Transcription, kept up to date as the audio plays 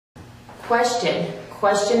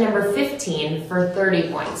Question number 15 for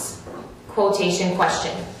 30 points. Quotation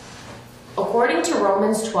question. According to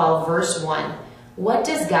Romans 12, verse 1, what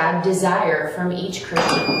does God desire from each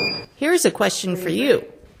Christian? Here's a question for you.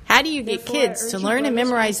 How do you get kids to learn and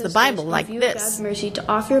memorize the Bible like this? God's mercy to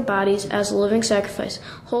offer your bodies as a living sacrifice,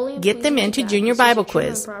 holy and Get them pleasing into to God. Junior This is Bible a true and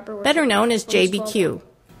Quiz, proper worship. better known as Romans JBQ.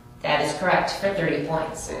 That is correct for 30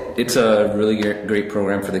 points. It's a really great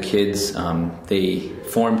program for the kids. They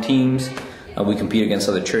form teams. We compete against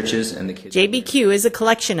other churches, and the kids. JBQ is a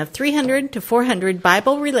collection of 300 to 400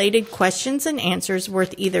 Bible-related questions and answers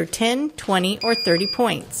worth either 10, 20, or 30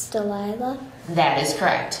 points. Delilah? That is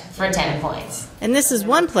correct for 10 points. And this is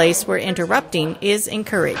one place where interrupting is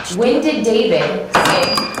encouraged. When did David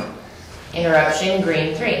say, interruption,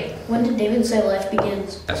 green 3? When did David say life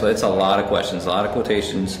begins? So it's a lot of questions, a lot of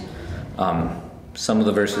quotations. Some of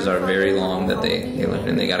the verses are very long that they learn,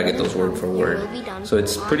 and they got to get those word for word. So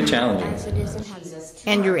it's pretty challenging.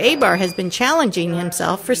 Andrew Abar has been challenging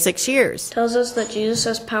himself for 6 years. Tells us that Jesus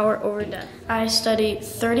has power over death. I study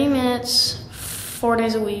 30 minutes, 4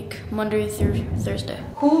 days a week, Monday through Thursday.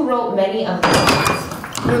 Who wrote many of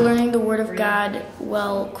the We're learning the Word of God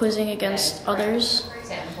while quizzing against others,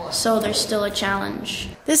 so there's still a challenge.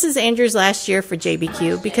 This is Andrew's last year for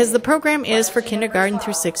JBQ because the program is for kindergarten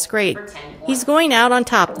through 6th grade. He's going out on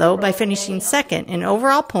top, though, by finishing second in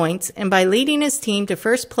overall points and by leading his team to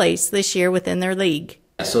first place this year within their league.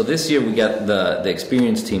 So this year we got the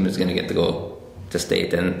experienced team is going to get to go to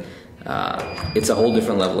state, and it's a whole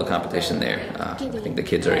different level of competition there. I think the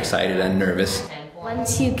kids are excited and nervous.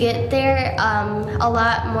 Once you get there, a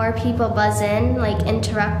lot more people buzz in, like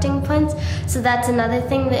interrupting points. So that's another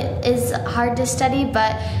thing that is hard to study,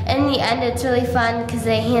 but in the end it's really fun because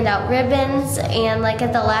they hand out ribbons, and like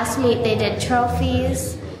at the last meet they did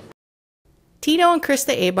trophies. Tito and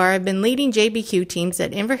Krista Abar have been leading JBQ teams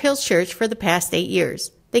at Inver Hills Church for the past 8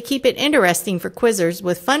 years. They keep it interesting for quizzers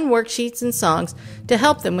with fun worksheets and songs to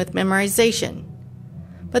help them with memorization.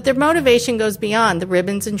 But their motivation goes beyond the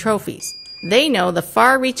ribbons and trophies. They know the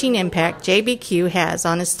far-reaching impact JBQ has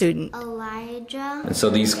on a student. Elijah. And so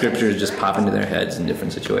these scriptures just pop into their heads in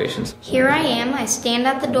different situations. Here I am, I stand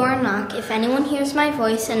at the door and knock. If anyone hears my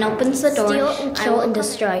voice and opens the door, Steal and kill and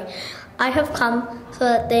destroy. I have come so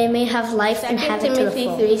that they may have life and have it to the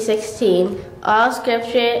full. 3:16. All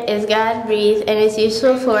scripture is God-breathed and is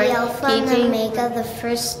useful for The Alpha and teaching. Omega, the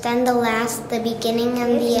first and the last, the beginning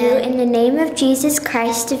and the end. In the name of Jesus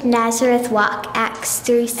Christ of Nazareth walk, Acts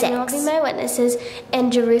 3:6. And will be my witnesses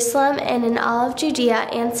in Jerusalem and in all of Judea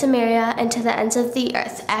and Samaria and to the ends of the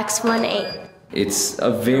earth, Acts 1:8. It's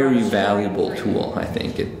a very valuable tool, I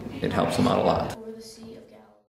think. It helps them out a lot.